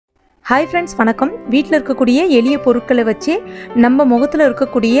Hi friends, வணக்கம். வீட்ல இருக்கக்கூடிய எளிய பொருட்களை வச்சு நம்ம முகத்துல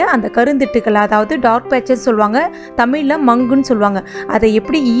இருக்கக்கூடிய அந்த கருந்திட்டுகள் அதாவது டார்க் பேட்சஸ் சொல்வாங்க, தமிழ்ல மங்குன்னு சொல்வாங்க. அதை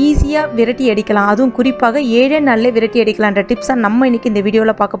எப்படி ஈஸியா விரட்டி அடிக்கலாம், அதுவும் குறிப்பாக 7 நாள்ல விரட்டி அடிக்கலாம்ன்ற டிப்ஸை நம்ம இன்னைக்கு இந்த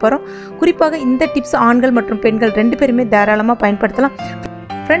வீடியோல பார்க்க போறோம். குறிப்பாக இந்த டிப்ஸ் ஆண்கள் மற்றும் பெண்கள் ரெண்டு பேருமே தாராளமா பயன்படுத்தலாம்.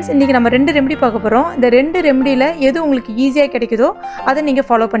 ஃப்ரெண்ட்ஸ், இன்றைக்கி நம்ம 2 ரெமெடி பார்க்க போகிறோம். இந்த 2 ரெமெடியில் எது உங்களுக்கு ஈஸியாக கிடைக்குதோ அதை நீங்கள்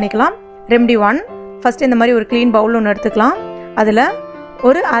ஃபாலோ பண்ணிக்கலாம். ரெமெடி 1, ஃபஸ்ட்டு இந்த மாதிரி ஒரு க்ளீன் பவுல் ஒன்று எடுத்துக்கலாம். அதில்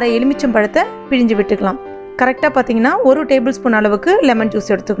ஒரு அரை எலுமிச்சம் பழத்தை பிழிஞ்சு விட்டுக்கலாம். கரெக்டாக பார்த்தீங்கன்னா 1 டேபிள் ஸ்பூன் அளவுக்கு லெமன் ஜூஸ்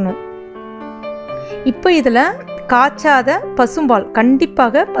எடுத்துக்கணும். இப்போ இதில் காய்ச்சாத பசும்பால்,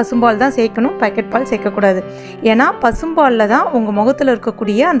 கண்டிப்பாக பசும்பால் தான் சேர்க்கணும், பாக்கெட் பால் சேர்க்கக்கூடாது. ஏன்னா பசும்பாலில் தான் உங்கள் முகத்தில்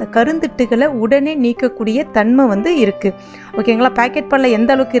இருக்கக்கூடிய அந்த கருந்திட்டுகளை உடனே நீக்கக்கூடிய தன்மை வந்து இருக்குது. ஓகேங்களா? பாக்கெட் பாலில்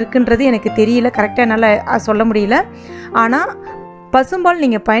எந்த அளவுக்கு இருக்குன்றது எனக்கு தெரியல, கரெக்டாக என்னால் சொல்ல முடியல. ஆனால் பசும்பால்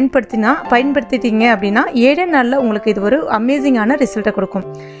நீங்கள் பயன்படுத்திட்டீங்க அப்படின்னா 7 நாளில் உங்களுக்கு இது ஒரு அமேசிங்கான ரிசல்ட்டை கொடுக்கும்.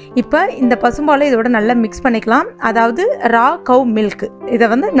 இப்போ இந்த பசும்பாலை இதோட நல்லா மிக்ஸ் பண்ணிக்கலாம். அதாவது ரா கவ் மில்க் இதை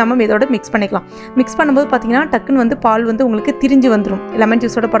வந்து நம்ம இதோட மிக்ஸ் பண்ணிக்கலாம். மிக்ஸ் பண்ணும்போது பார்த்தீங்கன்னா டக்குன்னு வந்து பால் வந்து உங்களுக்கு திரிஞ்சு வந்துடும். லெமன்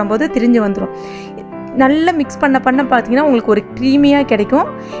ஜூஸோட போடும்போது திரிஞ்சு வந்துடும். நல்லா மிக்ஸ் பண்ண பார்த்தீங்கன்னா உங்களுக்கு ஒரு க்ரீமியாக கிடைக்கும்.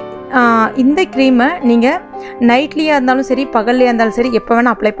 இந்த க்ரீமை நீங்கள் நைட்லியாக இருந்தாலும் சரி, பகல்லையாக இருந்தாலும் சரி, எப்போ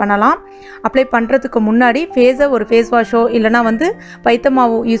வேணால் அப்ளை பண்ணலாம். அப்ளை பண்ணுறதுக்கு முன்னாடி ஃபேஸை ஒரு ஃபேஸ் வாஷோ இல்லைனா வந்து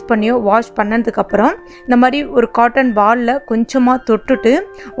பைத்தமாவோ யூஸ் பண்ணியோ வாஷ் பண்ணதுக்கப்புறம் இந்த மாதிரி ஒரு காட்டன் பாலில் கொஞ்சமாக தொட்டுட்டு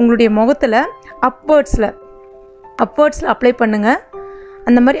உங்களுடைய முகத்தில் அப்வர்ட்ஸில் அப்ளை பண்ணுங்கள்.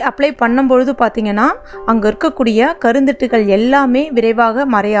 அந்த மாதிரி அப்ளை பண்ணும்பொழுது பார்த்தீங்கன்னா அங்கே இருக்கக்கூடிய கருந்திட்டுகள் எல்லாமே விரைவாக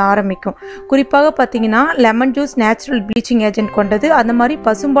மறைய ஆரம்பிக்கும். குறிப்பாக பார்த்தீங்கன்னா lemon juice natural bleaching agent கொண்டது. அந்த மாதிரி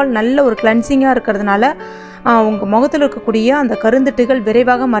பசும்பால் நல்ல ஒரு கிளென்சிங்காக இருக்கிறதுனால உங்கள் முகத்தில் இருக்கக்கூடிய அந்த கருந்திட்டுகள்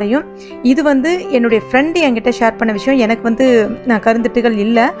விரைவாக மறையும். இது வந்து என்னுடைய ஃப்ரெண்டு என்கிட்ட ஷேர் பண்ண விஷயம். எனக்கு வந்து கருந்திட்டுகள்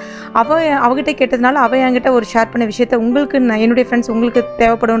இல்லை, அவகிட்ட கேட்டதுனால அவள் என்கிட்ட ஒரு ஷேர் பண்ண விஷயத்த உங்களுக்கு என்னுடைய ஃப்ரெண்ட்ஸ் உங்களுக்கு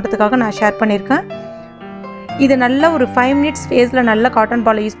தேவைப்படுன்றதுக்காக நான் ஷேர் பண்ணியிருக்கேன். இது நல்லா ஒரு 5 மினிட்ஸ் ஃபேஸில் நல்லா காட்டன்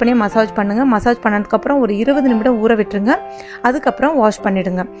பாலை யூஸ் பண்ணி மசாஜ் பண்ணுங்கள். மசாஜ் பண்ணதுக்கப்புறம் ஒரு 20 நிமிடம் ஊற விட்டுருங்க. அதுக்கப்புறம் வாஷ்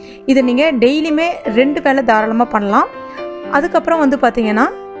பண்ணிவிடுங்க. இதை நீங்கள் டெய்லியுமே 2 வேளை தாராளமாக பண்ணலாம். அதுக்கப்புறம் வந்து பார்த்திங்கன்னா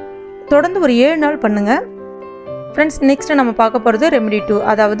தொடர்ந்து ஒரு 7 நாள் பண்ணுங்கள். ஃப்ரெண்ட்ஸ், நெக்ஸ்ட்டு நம்ம பார்க்க போகிறது ரெமெடி 2.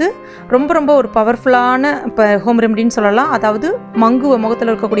 அதாவது ரொம்ப ஒரு பவர்ஃபுல்லான இப்போ ஹோம் ரெமெடின்னு சொல்லலாம். அதாவது மங்குவை,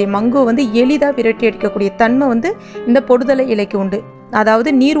 முகத்தில் இருக்கக்கூடிய மங்குவை வந்து எளிதாக விரட்டி அடிக்கக்கூடிய தன்மை வந்து இந்த பொடுதலை இலைக்கு உண்டு. அதாவது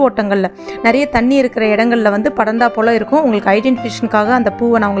நீர் ஓட்டங்களில் நிறைய தண்ணி இருக்கிற இடங்களில் வந்து படந்தா போல் இருக்கும். உங்களுக்கு ஐடென்டிஃபிகேஷனுக்காக அந்த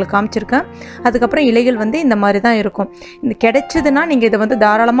பூவை நான் உங்களுக்கு காமிச்சிருக்கேன். அதுக்கப்புறம் இலைகள் வந்து இந்த மாதிரி தான் இருக்கும். இந்த கிடைச்சதுன்னா நீங்கள் இதை வந்து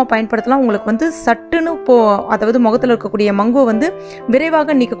தாராளமாக பயன்படுத்தலாம். உங்களுக்கு வந்து சட்டுன்னு அதாவது முகத்தில் இருக்கக்கூடிய மங்குவை வந்து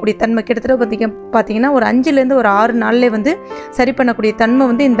விரைவாக நீக்கக்கூடிய தன்மை கிட்டத்தட்ட பார்த்தீங்கன்னா ஒரு 5லேருந்து ஒரு 6 நாள்லேயே வந்து சரி பண்ணக்கூடிய தன்மை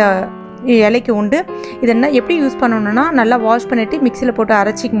வந்து இந்த இலைக்கு உண்டு. இது என்ன எப்படி யூஸ் பண்ணணும்னா, நல்லா வாஷ் பண்ணிவிட்டு மிக்சியில் போட்டு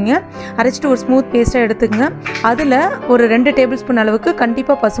அரைச்சிக்கிங்க. அரைச்சிட்டு ஒரு ஸ்மூத் பேஸ்ட்டாக எடுத்துக்கங்க. அதில் ஒரு 2 டேபிள் ஸ்பூன் அளவுக்கு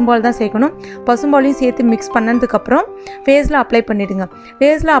கண்டிப்பாக பசும்பால் தான் சேர்க்கணும். பசும்பாலையும் சேர்த்து மிக்ஸ் பண்ணதுக்கப்புறம் ஃபேஸில் அப்ளை பண்ணிவிடுங்க.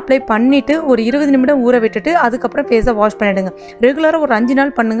 ஃபேஸில் அப்ளை பண்ணிவிட்டு ஒரு 20 நிமிடம் ஊற விட்டுட்டு அதுக்கப்புறம் ஃபேஸை வாஷ் பண்ணிவிடுங்க. ரெகுலராக ஒரு 5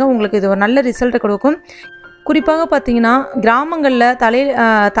 நாள் பண்ணுங்கள். உங்களுக்கு இது ஒரு நல்ல ரிசல்ட்டை கொடுக்கும். குறிப்பாக பார்த்தீங்கன்னா கிராமங்களில்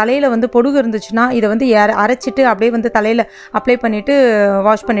தலையில் வந்து பொடுகு இருந்துச்சுன்னா இதை வந்து அரைச்சிட்டு அப்படியே வந்து தலையில் அப்ளை பண்ணிவிட்டு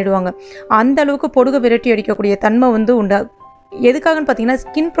வாஷ் பண்ணிவிடுவாங்க. அந்த அளவுக்கு பொடுகு விரட்டி அடிக்கக்கூடிய தன்மை வந்து உண்டு. எதுக்காகன்னு பார்த்தீங்கன்னா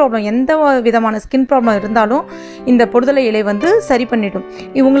ஸ்கின் ப்ராப்ளம், எந்த விதமான ஸ்கின் ப்ராப்ளம் இருந்தாலும் இந்த பொடுதலை இலை வந்து சரி பண்ணிடும்.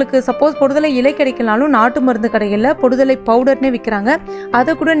 உங்களுக்கு சப்போஸ் பொடுதலை இலை கிடைக்கலனாலும் நாட்டு மருந்து கடைகளில் பொடுதலை பவுடர்னே விற்கிறாங்க.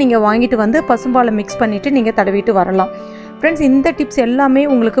 அதை கூட நீங்கள் வாங்கிட்டு வந்து பசும்பாலை மிக்ஸ் பண்ணிவிட்டு நீங்கள் தடவிட்டு வரலாம். ஃப்ரெண்ட்ஸ், இந்த டிப்ஸ் எல்லாமே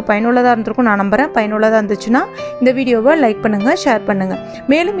உங்களுக்கு பயனுள்ளதாக இருந்திருக்கும் நான் நம்புகிறேன். பயனுள்ளதாக இருந்துச்சுன்னா இந்த வீடியோவை லைக் பண்ணுங்கள், ஷேர் பண்ணுங்கள்.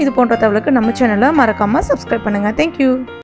 மேலும் இது போன்ற தகவலுக்கு நம்ம சேனலை மறக்காமல் சப்ஸ்கிரைப் பண்ணுங்கள். தேங்க்யூ.